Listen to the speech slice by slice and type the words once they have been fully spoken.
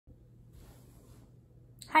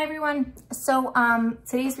Hi everyone. So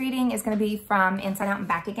today's reading is going to be from Inside Out and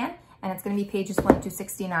Back Again, and it's going to be pages 1 to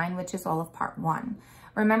 69, which is all of part 1.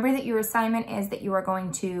 Remember that your assignment is that you are going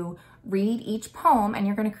to read each poem and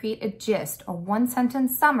you're going to create a gist, a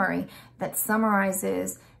one-sentence summary that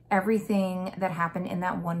summarizes everything that happened in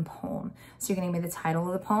that one poem. So you're going to give me the title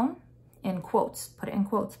of the poem in quotes. Put it in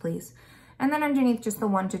quotes, please. And then underneath, just the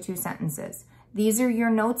 1 to 2 sentences. These are your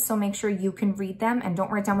notes, so make sure you can read them and don't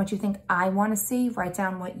write down what you think I want to see. Write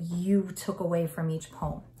down what you took away from each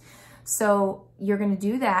poem. So you're going to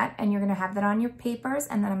do that and you're going to have that on your papers,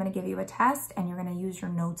 and then I'm going to give you a test and you're going to use your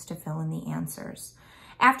notes to fill in the answers.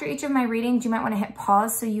 After each of my readings, you might want to hit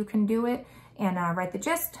pause so you can do it and write the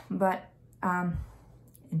gist, but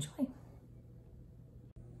enjoy.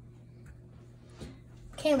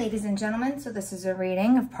 Okay, ladies and gentlemen, so this is a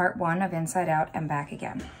reading of part 1 of Inside Out and Back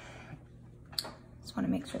Again. Just want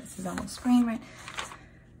to make sure this is on the screen right.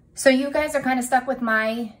 So you guys are kind of stuck with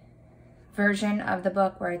my version of the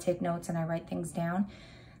book where I take notes and I write things down.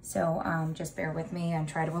 So just bear with me and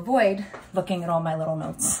try to avoid looking at all my little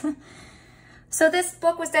notes. So this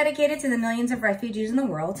book was dedicated to the millions of refugees in the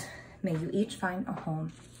world. May you each find a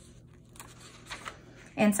home.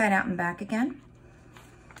 Inside Out and Back Again.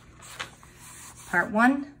 Part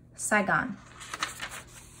 1, Saigon.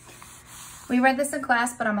 We read this in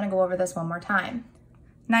class, but I'm going to go over this one more time.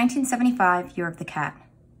 1975, Year of the Cat.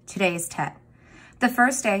 Today is Tet, the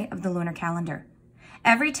first day of the lunar calendar.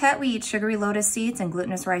 Every Tet we eat sugary lotus seeds and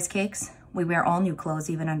glutinous rice cakes. We wear all new clothes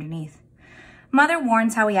even underneath. Mother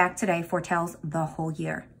warns how we act today foretells the whole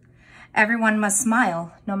year. Everyone must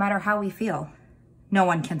smile no matter how we feel. No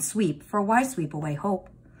one can sweep, for why sweep away hope?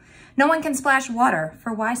 No one can splash water,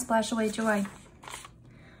 for why splash away joy?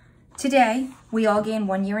 Today, we all gain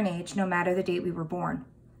 1 year in age, no matter the date we were born.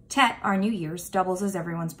 Tet, our New Year's, doubles as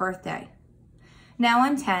everyone's birthday. Now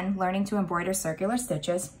I'm 10, learning to embroider circular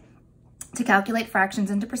stitches, to calculate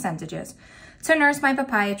fractions into percentages, to nurse my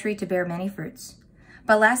papaya tree to bear many fruits.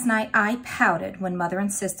 But last night I pouted when Mother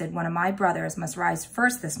insisted one of my brothers must rise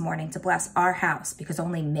first this morning to bless our house because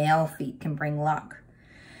only male feet can bring luck.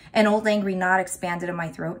 An old angry knot expanded in my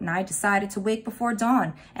throat, and I decided to wake before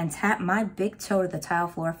dawn and tap my big toe to the tile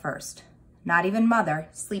floor first. Not even Mother,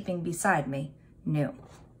 sleeping beside me, knew.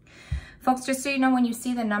 Folks, just so you know, when you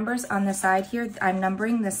see the numbers on the side here, I'm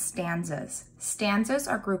numbering the stanzas. Stanzas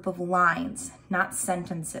are a group of lines, not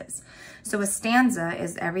sentences. So a stanza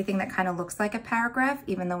is everything that kind of looks like a paragraph,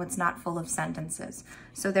 even though it's not full of sentences.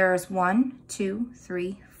 So there's 1, 2,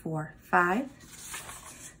 3, 4, 5,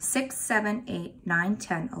 6, 7, 8, 9,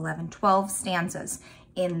 10, 11, 12 stanzas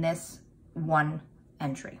in this one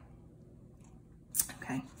entry.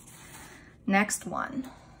 Okay, next one,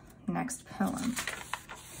 next poem.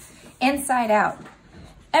 Inside Out.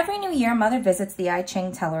 Every new year, Mother visits the I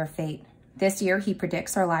Ching teller of fate. This year, he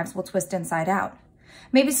predicts our lives will twist inside out.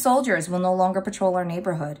 Maybe soldiers will no longer patrol our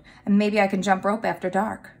neighborhood, and maybe I can jump rope after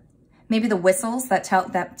dark. Maybe the whistles that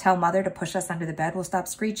tell Mother to push us under the bed will stop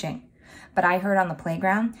screeching. But I heard on the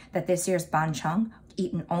playground that this year's bancheng,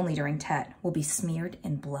 eaten only during Tet, will be smeared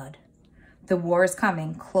in blood. The war is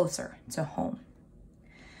coming closer to home.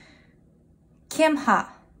 Kim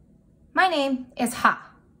Ha. My name is Ha.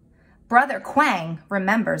 Brother Quang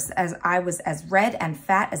remembers as I was as red and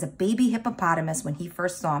fat as a baby hippopotamus when he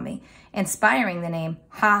first saw me, inspiring the name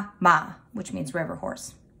Ha Ma, which means river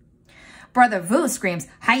horse. Brother Vu screams,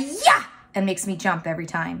 Hi-ya! And makes me jump every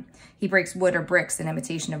time. He breaks wood or bricks in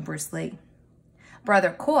imitation of Bruce Lee.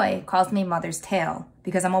 Brother Koi calls me Mother's tail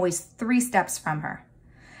because I'm always 3 steps from her.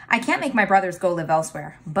 I can't make my brothers go live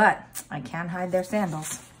elsewhere, but I can hide their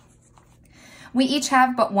sandals. We each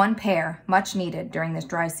have but 1 pair, much needed during this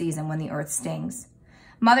dry season when the earth stings.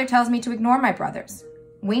 Mother tells me to ignore my brothers.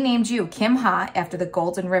 We named you Kim Ha after the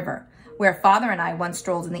Golden River, where Father and I once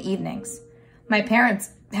strolled in the evenings. My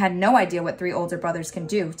parents had no idea what 3 older brothers can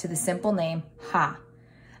do to the simple name Ha.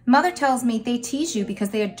 Mother tells me they tease you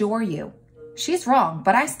because they adore you. She's wrong,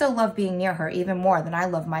 but I still love being near her even more than I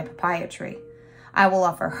love my papaya tree. I will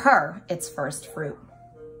offer her its first fruit.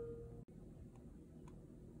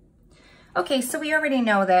 Okay, so we already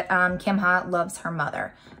know that Kim Ha loves her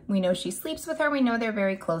mother. We know she sleeps with her. We know they're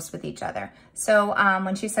very close with each other. So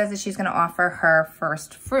when she says that she's going to offer her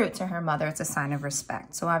first fruit to her mother, it's a sign of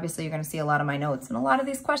respect. So obviously you're going to see a lot of my notes. And a lot of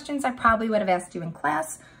these questions I probably would have asked you in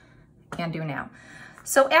class. Can't do now.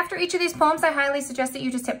 So after each of these poems, I highly suggest that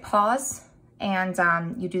you just hit pause and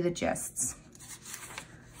you do the gists.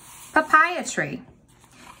 Papaya tree.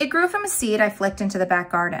 It grew from a seed I flicked into the back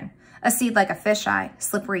garden. A seed like a fisheye,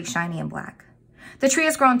 slippery, shiny, and black. The tree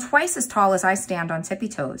has grown twice as tall as I stand on tippy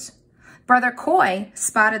toes. Brother Koi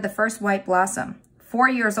spotted the first white blossom. 4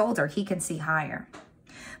 years older, he can see higher.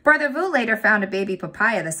 Brother Vu later found a baby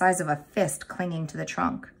papaya the size of a fist clinging to the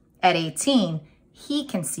trunk. At 18, he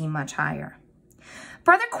can see much higher.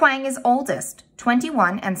 Brother Quang is oldest,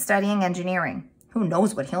 21 and studying engineering. Who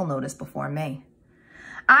knows what he'll notice before me?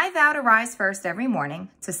 I vow to rise first every morning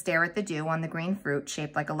to stare at the dew on the green fruit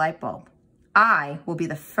shaped like a light bulb. I will be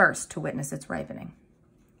the first to witness its ripening.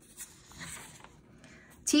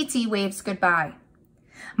 Titi waves goodbye.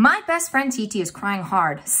 My best friend Titi is crying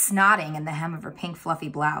hard, snotting in the hem of her pink fluffy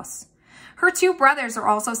blouse. Her two brothers are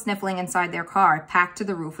also sniffling inside their car, packed to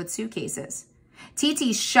the roof with suitcases.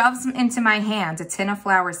 Titi shoves into my hand a tin of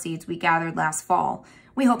flower seeds we gathered last fall.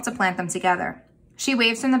 We hope to plant them together. She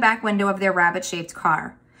waves from the back window of their rabbit-shaped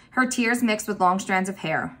car. Her tears mixed with long strands of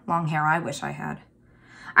hair, long hair I wish I had.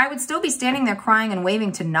 I would still be standing there crying and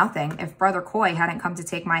waving to nothing if Brother Khoi hadn't come to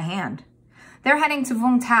take my hand. They're heading to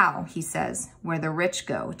Vung Tau, he says, where the rich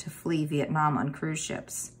go to flee Vietnam on cruise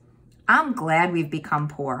ships. I'm glad we've become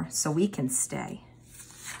poor so we can stay.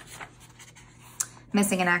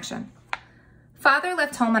 Missing in action. Father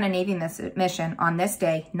left home on a Navy mission on this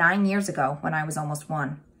day 9 years ago when I was almost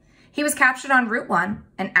 1. He was captured on Route 1,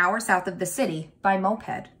 an hour south of the city, by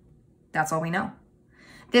moped. That's all we know.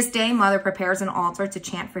 This day, Mother prepares an altar to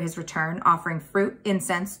chant for his return, offering fruit,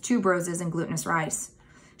 incense, tube roses, and glutinous rice.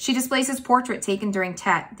 She displays his portrait taken during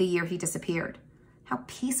Tet, the year he disappeared. How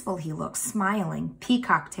peaceful he looks, smiling,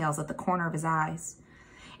 peacock tails at the corner of his eyes.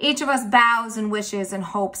 Each of us bows and wishes and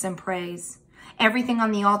hopes and prays. Everything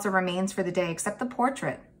on the altar remains for the day except the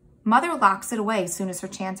portrait. Mother locks it away as soon as her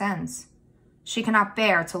chant ends. She cannot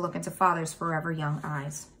bear to look into Father's forever young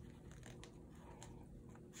eyes.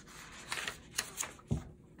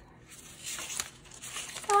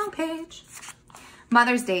 Wrong page.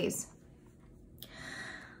 Mother's Days.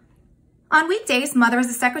 On weekdays, Mother is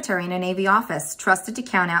a secretary in a Navy office, trusted to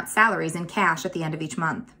count out salaries in cash at the end of each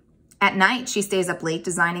month. At night, she stays up late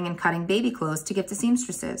designing and cutting baby clothes to give to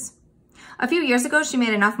seamstresses. A few years ago, she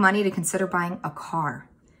made enough money to consider buying a car.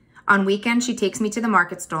 On weekends, she takes me to the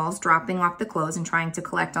market stalls, dropping off the clothes and trying to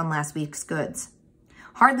collect on last week's goods.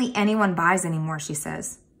 Hardly anyone buys anymore, she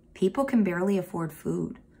says. People can barely afford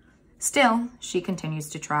food. Still, she continues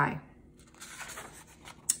to try.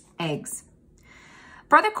 Eggs.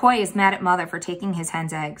 Brother Khoi is mad at Mother for taking his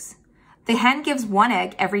hen's eggs. The hen gives 1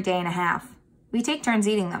 egg every day and a half. We take turns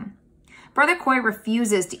eating them. Brother Khoi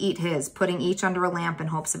refuses to eat his, putting each under a lamp in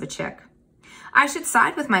hopes of a chick. I should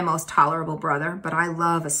side with my most tolerable brother, but I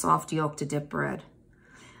love a soft yolk to dip bread.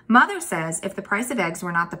 Mother says if the price of eggs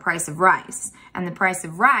were not the price of rice, and the price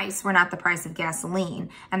of rice were not the price of gasoline,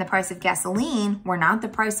 and the price of gasoline were not the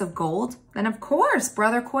price of gold, then of course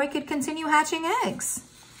Brother Khoi could continue hatching eggs.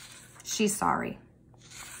 She's sorry.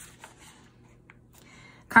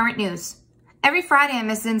 Current news. Every Friday in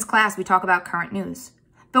Miss Zin's class, we talk about current news.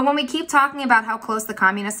 But when we keep talking about how close the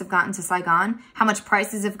communists have gotten to Saigon, how much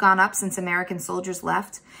prices have gone up since American soldiers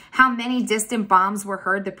left, how many distant bombs were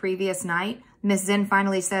heard the previous night, Miss Zin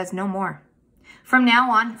finally says no more. From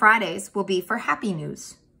now on, Fridays will be for happy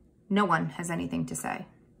news. No one has anything to say.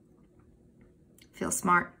 Feel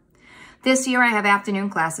smart. This year I have afternoon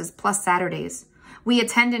classes plus Saturdays. We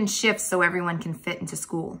attend in shifts so everyone can fit into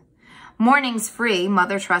school. Mornings free,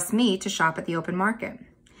 Mother trusts me to shop at the open market.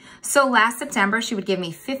 So last September, she would give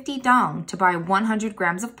me 50 dong to buy 100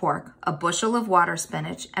 grams of pork, a bushel of water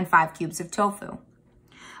spinach, and 5 cubes of tofu.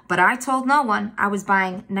 But I told no one I was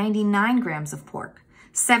buying 99 grams of pork,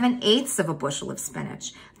 7/8 of a bushel of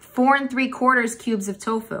spinach, 4 3/4 cubes of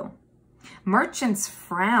tofu. Merchants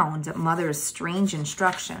frowned at Mother's strange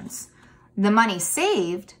instructions. The money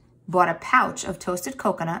saved bought a pouch of toasted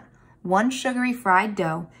coconut, 1 sugary fried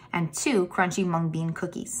dough, and 2 crunchy mung bean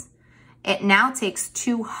cookies. It now takes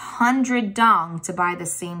 200 dong to buy the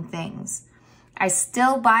same things. I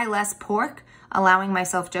still buy less pork, allowing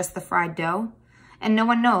myself just the fried dough, and no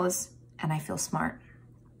one knows, and I feel smart.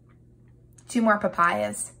 2 more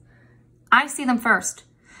papayas. I see them first.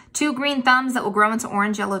 2 green thumbs that will grow into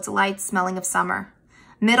orange yellow delights smelling of summer.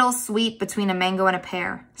 Middle sweet between a mango and a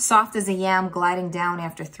pear, soft as a yam gliding down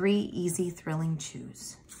after 3 easy, thrilling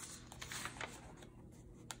chews.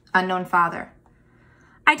 Unknown father.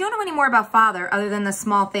 I don't know any more about Father other than the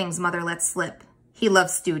small things Mother lets slip. He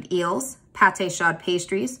loves stewed eels, pate shod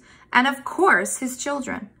pastries, and of course his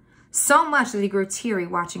children. So much that he grew teary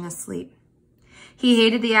watching us sleep. He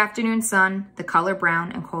hated the afternoon sun, the color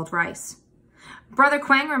brown, and cold rice. Brother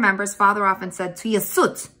Quang remembers Father often said "tu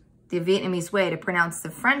sut," the Vietnamese way to pronounce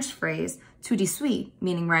the French phrase "tout de suite,"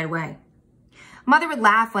 meaning right away. Mother would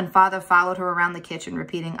laugh when Father followed her around the kitchen,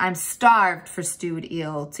 repeating, "I'm starved for stewed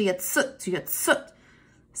eel, tu sut, tu sut."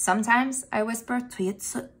 Sometimes I whisper "tu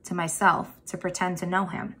sut" to myself to pretend to know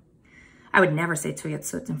him. I would never say tuyet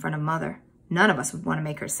sut in front of Mother. None of us would want to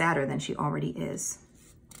make her sadder than she already is.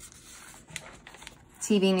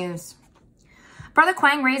 TV news. Brother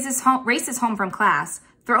Quang races home from class,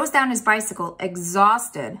 throws down his bicycle,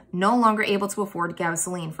 exhausted, no longer able to afford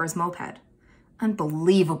gasoline for his moped.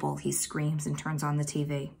 Unbelievable, he screams and turns on the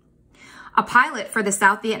TV. A pilot for the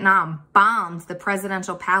South Vietnam bombed the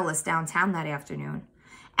presidential palace downtown that afternoon.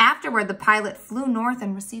 Afterward, the pilot flew north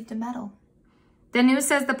and received a medal. The news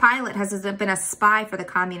says the pilot has been a spy for the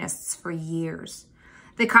communists for years.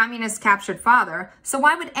 The communists captured Father, so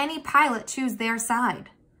why would any pilot choose their side?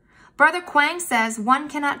 Brother Quang says one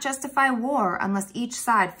cannot justify war unless each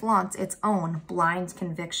side flaunts its own blind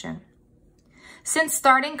conviction. Since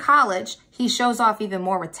starting college, he shows off even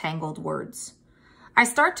more with tangled words. I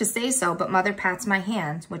start to say so, but Mother pats my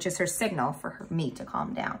hand, which is her signal for me to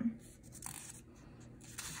calm down.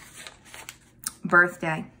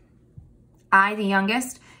 Birthday. I, the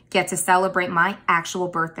youngest, get to celebrate my actual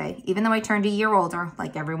birthday, even though I turned a year older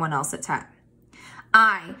like everyone else at Tet.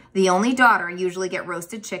 I, the only daughter, usually get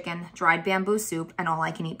roasted chicken, dried bamboo soup, and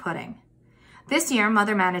all-I-can-eat pudding. This year,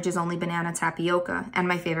 Mother manages only banana tapioca and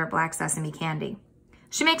my favorite black sesame candy.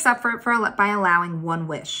 She makes up for it by allowing one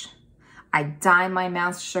wish. I dye my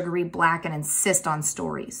mouth sugary black and insist on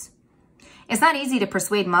stories. It's not easy to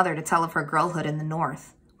persuade Mother to tell of her girlhood in the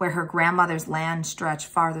North, where her grandmother's land stretched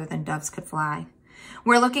farther than doves could fly,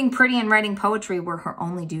 where looking pretty and writing poetry were her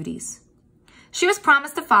only duties. She was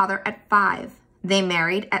promised a father at 5. They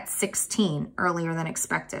married at 16, earlier than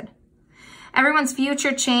expected. Everyone's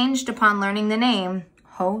future changed upon learning the name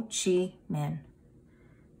Ho Chi Minh.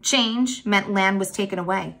 Change meant land was taken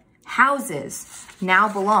away. Houses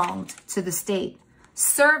now belonged to the state.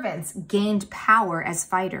 Servants gained power as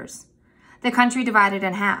fighters. The country divided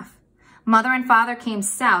in half. Mother and Father came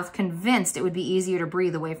south, convinced it would be easier to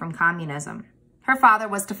breathe away from communism. Her father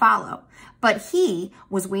was to follow, but he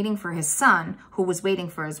was waiting for his son, who was waiting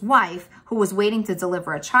for his wife, who was waiting to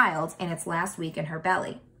deliver a child in its last week in her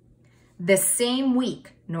belly. The same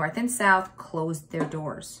week, North and South closed their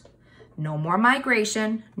doors. No more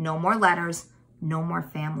migration, no more letters, no more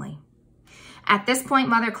family. At this point,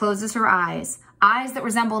 Mother closes her eyes that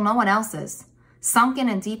resemble no one else's, sunken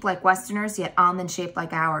and deep like Westerners, yet almond-shaped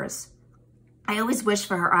like ours. I always wish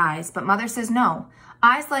for her eyes, but Mother says no.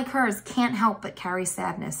 Eyes like hers can't help but carry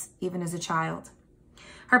sadness, even as a child.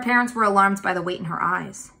 Her parents were alarmed by the weight in her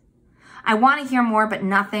eyes. I want to hear more, but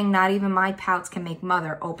nothing, not even my pouts, can make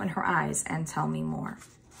Mother open her eyes and tell me more.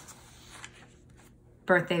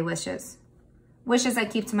 Birthday wishes. Wishes I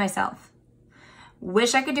keep to myself.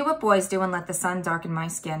 Wish I could do what boys do and let the sun darken my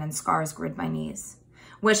skin and scars grid my knees.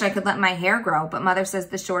 Wish I could let my hair grow, but Mother says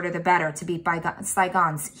the shorter the better to beat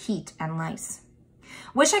Saigon's heat and lice.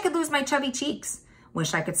 Wish I could lose my chubby cheeks.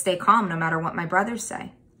 Wish I could stay calm no matter what my brothers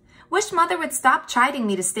say. Wish Mother would stop chiding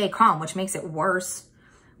me to stay calm, which makes it worse.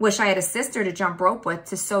 Wish I had a sister to jump rope with,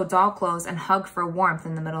 to sew doll clothes and hug for warmth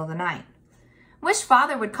in the middle of the night. Wish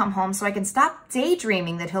Father would come home so I can stop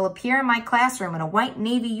daydreaming that he'll appear in my classroom in a white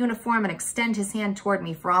Navy uniform and extend his hand toward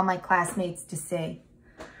me for all my classmates to see.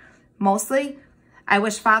 Mostly, I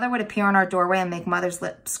wish Father would appear in our doorway and make Mother's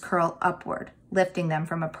lips curl upward, lifting them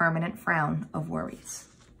from a permanent frown of worries.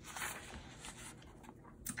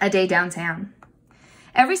 A day downtown.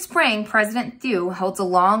 Every spring, President Thieu holds a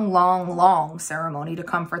long ceremony to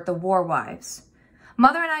comfort the war wives.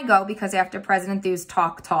 Mother and I go because after President Thieu's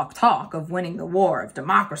talk of winning the war, of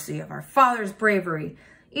democracy, of our father's bravery,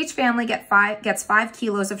 each family gets 5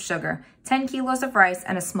 kilos of sugar, 10 kilos of rice,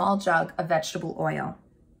 and a small jug of vegetable oil.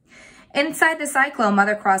 Inside the cyclo,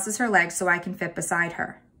 Mother crosses her legs so I can fit beside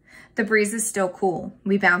her. The breeze is still cool.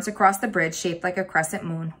 We bounce across the bridge shaped like a crescent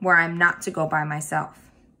moon, where I'm not to go by myself.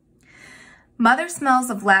 Mother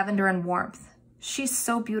smells of lavender and warmth. She's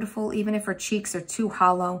so beautiful, even if her cheeks are too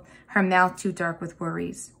hollow, her mouth too dark with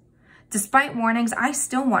worries. Despite warnings, I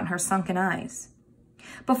still want her sunken eyes.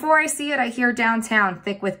 Before I see it, I hear downtown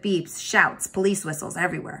thick with beeps, shouts, police whistles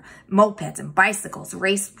everywhere. Mopeds and bicycles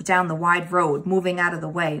race down the wide road, moving out of the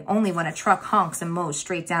way, only when a truck honks and mows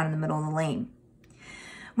straight down in the middle of the lane.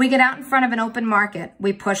 We get out in front of an open market.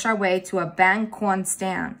 We push our way to a bang quan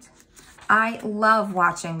stand. I love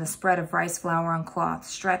watching the spread of rice flour on cloth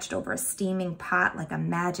stretched over a steaming pot like a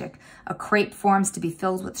magic. A crepe forms to be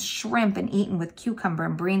filled with shrimp and eaten with cucumber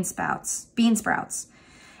and bean sprouts.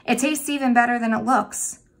 It tastes even better than it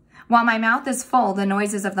looks. While my mouth is full, the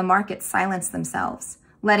noises of the market silence themselves,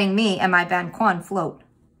 letting me and my bang quan float.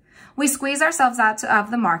 We squeeze ourselves out of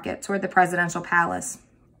the market toward the presidential palace.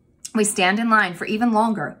 We stand in line for even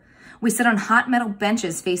longer. We sit on hot metal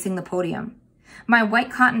benches facing the podium. My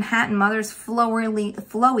white cotton hat and mother's flowery,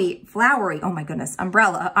 oh my goodness,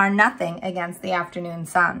 umbrella are nothing against the afternoon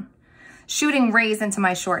sun, shooting rays into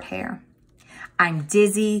my short hair. I'm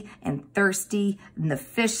dizzy and thirsty, and the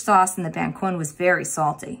fish sauce in the banquin was very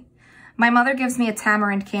salty. My mother gives me a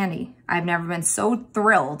tamarind candy. I've never been so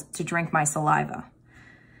thrilled to drink my saliva.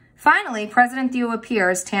 Finally, President Thieu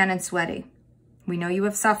appears, tan and sweaty. We know you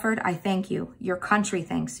have suffered. I thank you. Your country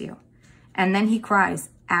thanks you. And then he cries,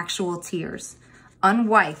 actual tears,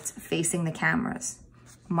 unwiped, facing the cameras.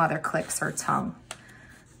 Mother clicks her tongue.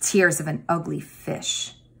 Tears of an ugly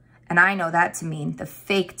fish. And I know that to mean the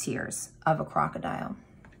fake tears of a crocodile.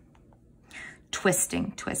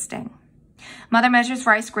 Twisting, twisting. Mother measures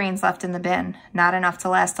rice grains left in the bin, not enough to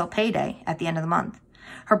last till payday at the end of the month.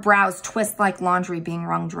 Her brows twist like laundry being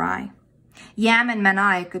wrung dry. Yam and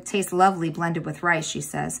manai could taste lovely blended with rice, she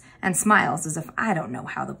says, and smiles as if I don't know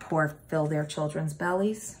how the poor fill their children's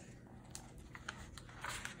bellies.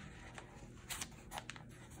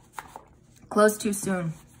 Close too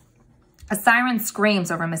soon. A siren screams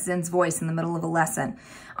over Miss Zinn's voice in the middle of a lesson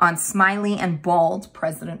on smiley and bald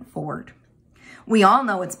President Ford. We all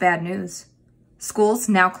know it's bad news. School's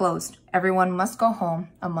now closed. Everyone must go home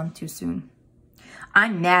a month too soon.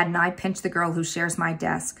 I'm mad and I pinch the girl who shares my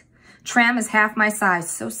desk. Tram is half my size,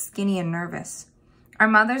 so skinny and nervous. Our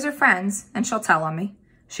mothers are friends, and she'll tell on me.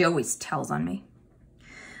 She always tells on me.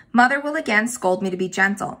 Mother will again scold me to be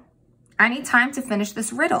gentle. I need time to finish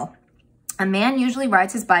this riddle. A man usually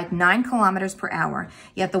rides his bike 9 kilometers per hour,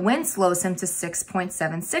 yet the wind slows him to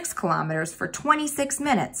 6.76 kilometers for 26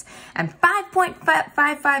 minutes and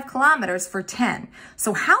 5.55 kilometers for 10.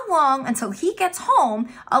 So how long until he gets home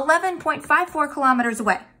 11.54 kilometers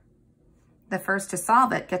away? The first to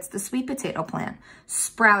solve it gets the sweet potato plant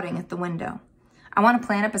sprouting at the window. I want to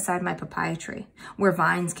plant it beside my papaya tree, where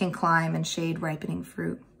vines can climb and shade ripening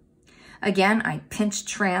fruit. Again, I pinch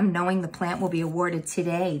Tram, knowing the plant will be awarded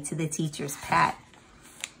today to the teacher's pet,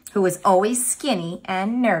 who is always skinny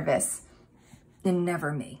and nervous, and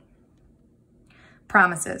never me.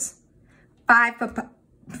 Promises. 5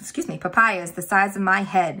 papayas the size of my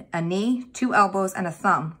head, a knee, 2 elbows, and a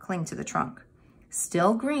thumb cling to the trunk.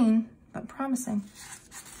 Still green, but promising.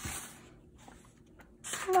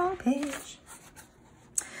 Long page.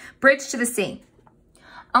 Bridge to the sea.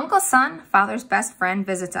 Uncle's son, father's best friend,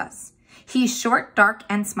 visits us. He's short, dark,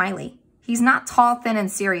 and smiley. He's not tall, thin, and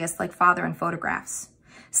serious like father in photographs.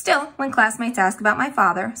 Still, when classmates ask about my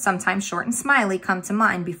father, sometimes short and smiley come to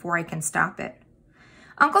mind before I can stop it.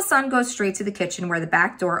 Uncle's son goes straight to the kitchen where the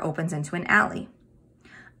back door opens into an alley.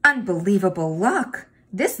 Unbelievable luck!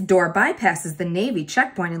 This door bypasses the Navy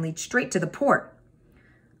checkpoint and leads straight to the port.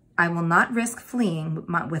 I will not risk fleeing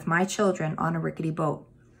with my children on a rickety boat.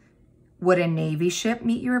 Would a Navy ship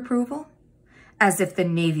meet your approval? As if the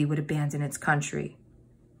Navy would abandon its country.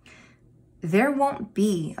 There won't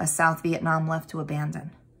be a South Vietnam left to abandon.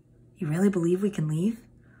 You really believe we can leave?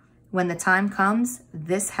 When the time comes,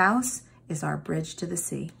 this house is our bridge to the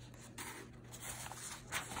sea.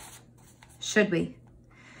 Should we?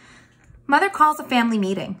 Mother calls a family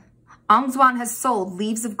meeting. Ong Zwan has sold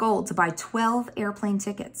leaves of gold to buy 12 airplane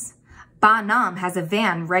tickets. Ba Nam has a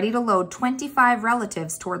van ready to load 25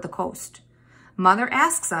 relatives toward the coast. Mother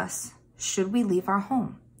asks us, should we leave our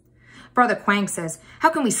home? Brother Quang says,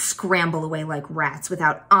 how can we scramble away like rats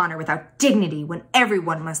without honor, without dignity, when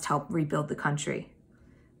everyone must help rebuild the country?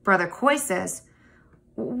 Brother Koi says,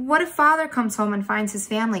 what if father comes home and finds his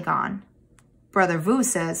family gone? Brother Vu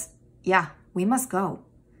says, yeah, we must go.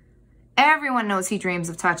 Everyone knows he dreams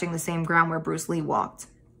of touching the same ground where Bruce Lee walked.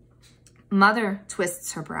 Mother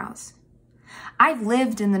twists her brows. I've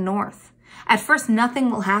lived in the North. At first, nothing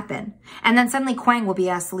will happen, and then suddenly Quang will be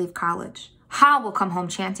asked to leave college. Ha will come home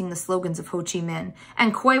chanting the slogans of Ho Chi Minh,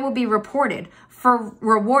 and Koi will be rewarded for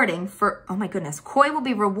reporting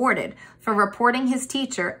his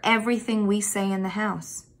teacher everything we say in the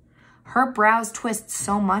house. Her brows twist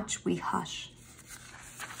so much we hush.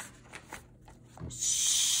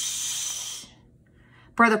 Shh.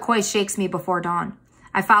 Brother Koi shakes me before dawn.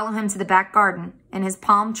 I follow him to the back garden, and his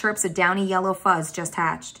palm chirps a downy yellow fuzz just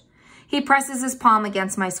hatched. He presses his palm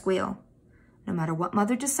against my squeal. No matter what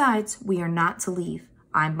mother decides, we are not to leave.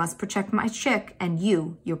 I must protect my chick and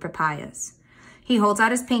you, your papayas. He holds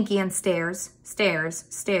out his pinky and stares, stares,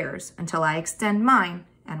 stares until I extend mine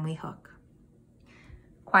and we hook.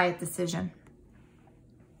 Quiet decision.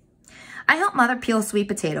 I help mother peel sweet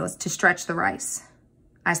potatoes to stretch the rice.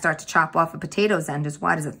 I start to chop off a potato's end as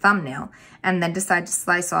wide as a thumbnail and then decide to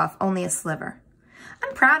slice off only a sliver.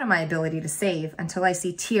 I'm proud of my ability to save until I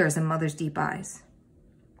see tears in mother's deep eyes.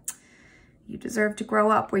 You deserve to grow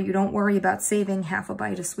up where you don't worry about saving half a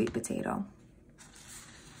bite of sweet potato.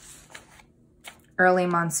 Early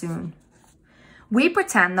monsoon. We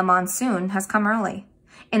pretend the monsoon has come early.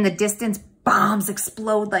 In the distance, bombs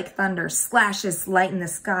explode like thunder, slashes lighten the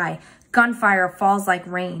sky, gunfire falls like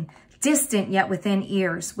rain, distant yet within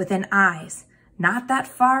ears, within eyes, not that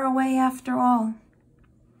far away after all.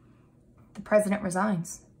 The president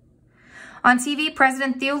resigns. On TV,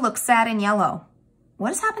 President Thieu looks sad and yellow. What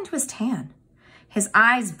has happened to his tan? His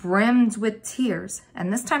eyes brimmed with tears,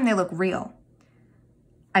 and this time they look real.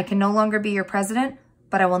 I can no longer be your president,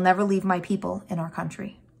 but I will never leave my people in our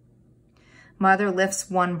country. Mother lifts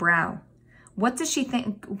one brow. What does she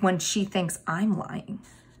think when she thinks I'm lying?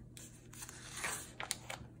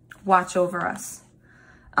 Watch over us.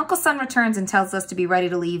 Uncle Sun returns and tells us to be ready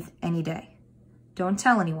to leave any day. Don't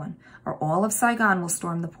tell anyone, or all of Saigon will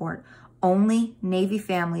storm the port. Only Navy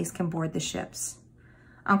families can board the ships.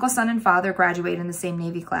 Uncle Sun and Father graduated in the same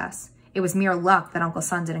Navy class. It was mere luck that Uncle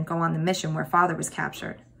Sun didn't go on the mission where Father was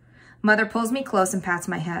captured. Mother pulls me close and pats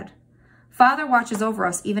my head. Father watches over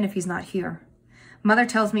us even if he's not here. Mother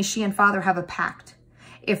tells me she and Father have a pact.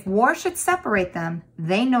 If war should separate them,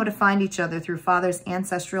 they know to find each other through Father's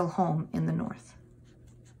ancestral home in the north.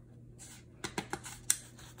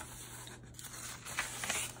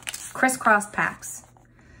 Crisscross packs.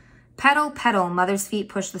 Pedal, pedal, Mother's feet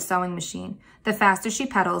push the sewing machine. The faster she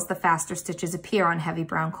pedals, the faster stitches appear on heavy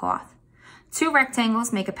brown cloth. 2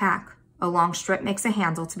 rectangles make a pack. A long strip makes a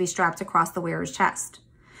handle to be strapped across the wearer's chest.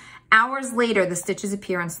 Hours later, the stitches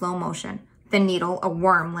appear in slow motion. The needle, a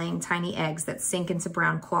worm laying tiny eggs that sink into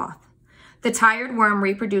brown cloth. The tired worm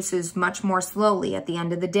reproduces much more slowly at the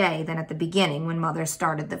end of the day than at the beginning when Mother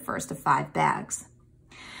started the first of 5 bags.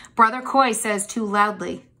 Brother Coy says too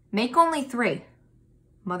loudly, "Make only 3.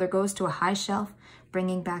 Mother goes to a high shelf,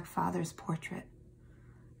 bringing back Father's portrait.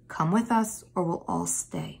 Come with us or we'll all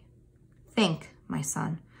stay. Think, my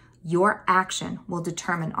son, your action will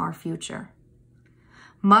determine our future.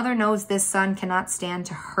 Mother knows this son cannot stand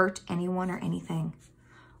to hurt anyone or anything.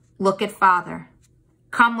 Look at Father.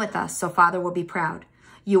 Come with us so Father will be proud.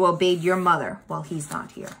 You obeyed your mother while he's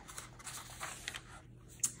not here."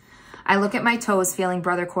 I look at my toes, feeling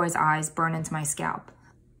Brother Coy's eyes burn into my scalp.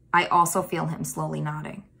 I also feel him slowly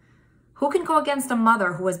nodding. Who can go against a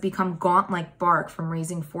mother who has become gaunt like bark from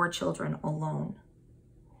raising 4 children alone?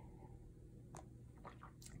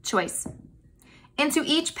 Choice. Into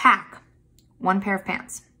each pack, 1 pair of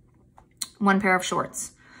pants, 1 pair of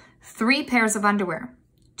shorts, 3 pairs of underwear,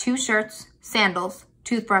 2 shirts, sandals,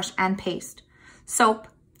 toothbrush, and paste, soap,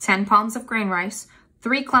 10 palms of grain rice,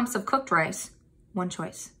 3 clumps of cooked rice, 1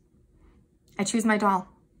 choice. I choose my doll.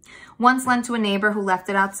 Once lent to a neighbor who left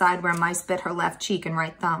it outside where mice bit her left cheek and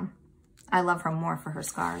right thumb. I love her more for her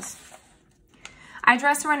scars. I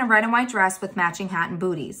dress her in a red and white dress with matching hat and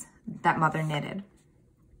booties that Mother knitted.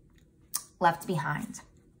 Left behind.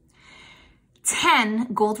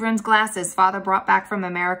 10 gold-rimmed glasses Father brought back from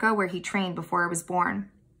America where he trained before I was born.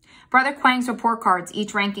 Brother Quang's report cards,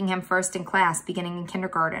 each ranking him first in class, beginning in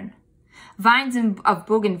kindergarten. Vines of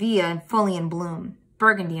bougainvillea fully in bloom,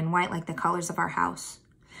 burgundy and white like the colors of our house.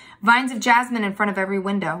 Vines of jasmine in front of every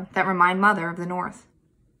window that remind Mother of the North.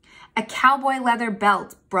 A cowboy leather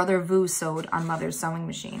belt Brother Vu sewed on Mother's sewing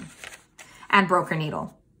machine and broke her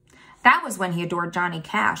needle. That was when he adored Johnny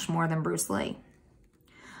Cash more than Bruce Lee.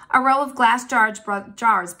 A row of glass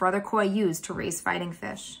jars Brother Coy used to raise fighting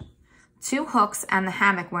fish. 2 hooks and the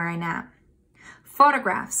hammock where I nap.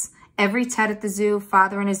 Photographs. Every Ted at the zoo,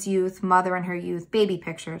 Father in his youth, Mother in her youth, baby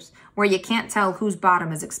pictures, where you can't tell whose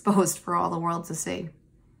bottom is exposed for all the world to see.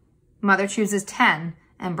 Mother chooses 10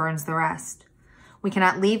 and burns the rest. We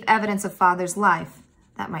cannot leave evidence of Father's life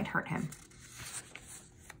that might hurt him.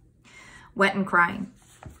 Wet and crying.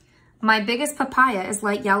 My biggest papaya is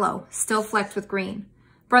light yellow, still flecked with green.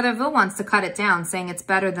 Brother Vu wants to cut it down, saying it's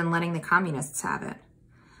better than letting the communists have it.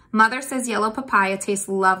 Mother says yellow papaya tastes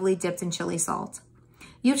lovely dipped in chili salt.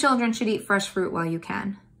 You children should eat fresh fruit while you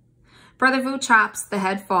can. Brother Vu chops, the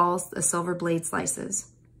head falls, the silver blade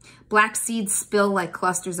slices. Black seeds spill like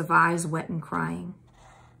clusters of eyes wet and crying.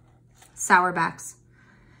 Sourbacks.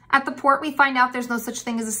 At the port, we find out there's no such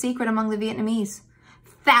thing as a secret among the Vietnamese.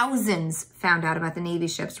 Thousands found out about the Navy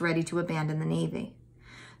ships ready to abandon the Navy.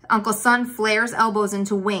 Uncle Sun flares elbows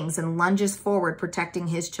into wings and lunges forward, protecting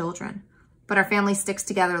his children. But our family sticks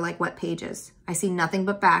together like wet pages. I see nothing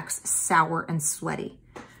but backs, sour and sweaty.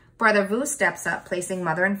 Brother Vu steps up, placing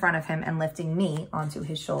Mother in front of him and lifting me onto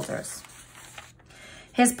his shoulders.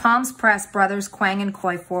 His palms press Brothers Quang and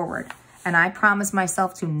Coy forward, and I promise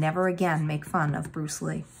myself to never again make fun of Bruce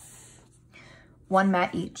Lee. 1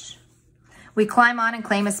 mat each. We climb on and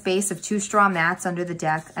claim a space of 2 straw mats under the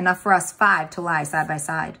deck, enough for us 5 to lie side by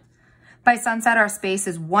side. By sunset, our space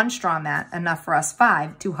is one straw mat, enough for us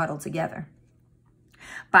 5 to huddle together.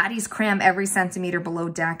 Bodies cram every centimeter below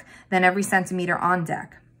deck, then every centimeter on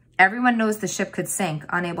deck. Everyone knows the ship could sink,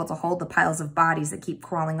 unable to hold the piles of bodies that keep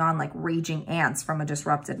crawling on like raging ants from a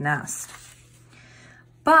disrupted nest.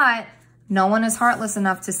 But no one is heartless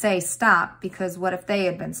enough to say stop, because what if they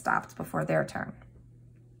had been stopped before their turn?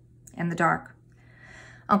 In the dark,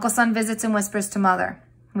 Uncle Son visits and whispers to Mother.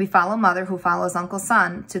 We follow Mother, who follows Uncle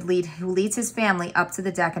Son, who leads his family up to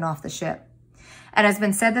the deck and off the ship. It has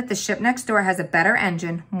been said that the ship next door has a better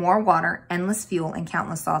engine, more water, endless fuel, and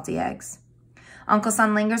countless salty eggs. Uncle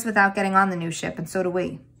Son lingers without getting on the new ship, and so do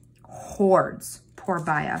we. Hordes pour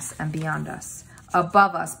by us and beyond us.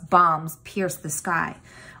 Above us, bombs pierce the sky.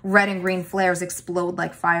 Red and green flares explode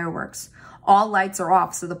like fireworks. All lights are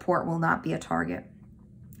off, so the port will not be a target.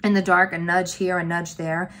 In the dark, a nudge here, a nudge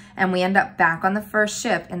there, and we end up back on the first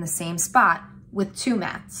ship in the same spot with 2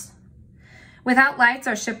 mats. Without lights,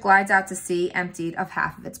 our ship glides out to sea, emptied of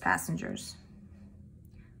half of its passengers.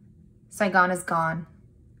 Saigon is gone.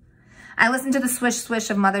 I listen to the swish swish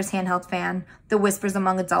of Mother's handheld fan, the whispers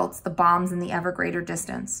among adults, the bombs in the ever greater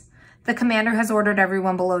distance. The commander has ordered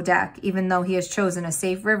everyone below deck, even though he has chosen a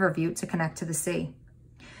safe river view to connect to the sea.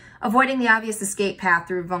 Avoiding the obvious escape path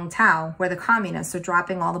through Vung Tau, where the communists are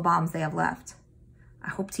dropping all the bombs they have left. I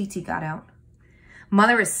hope TT got out.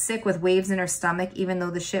 Mother is sick with waves in her stomach, even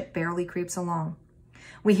though the ship barely creeps along.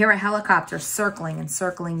 We hear a helicopter circling and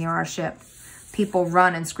circling near our ship. People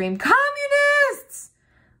run and scream, "Communists!"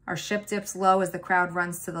 Our ship dips low as the crowd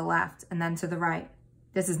runs to the left and then to the right.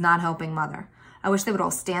 This is not helping Mother. I wish they would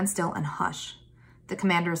all stand still and hush. The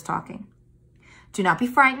commander is talking. Do not be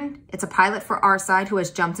frightened. It's a pilot for our side who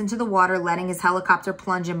has jumped into the water, letting his helicopter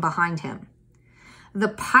plunge in behind him. The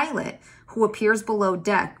pilot, who appears below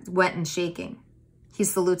deck, wet and shaking. He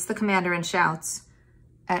salutes the commander and shouts,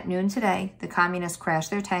 "At noon today, the communists crashed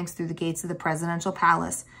their tanks through the gates of the presidential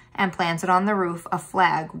palace and planted on the roof a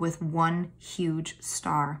flag with one huge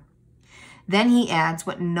star." Then he adds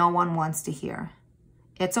what no one wants to hear.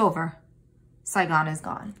 It's over. Saigon is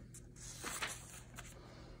gone.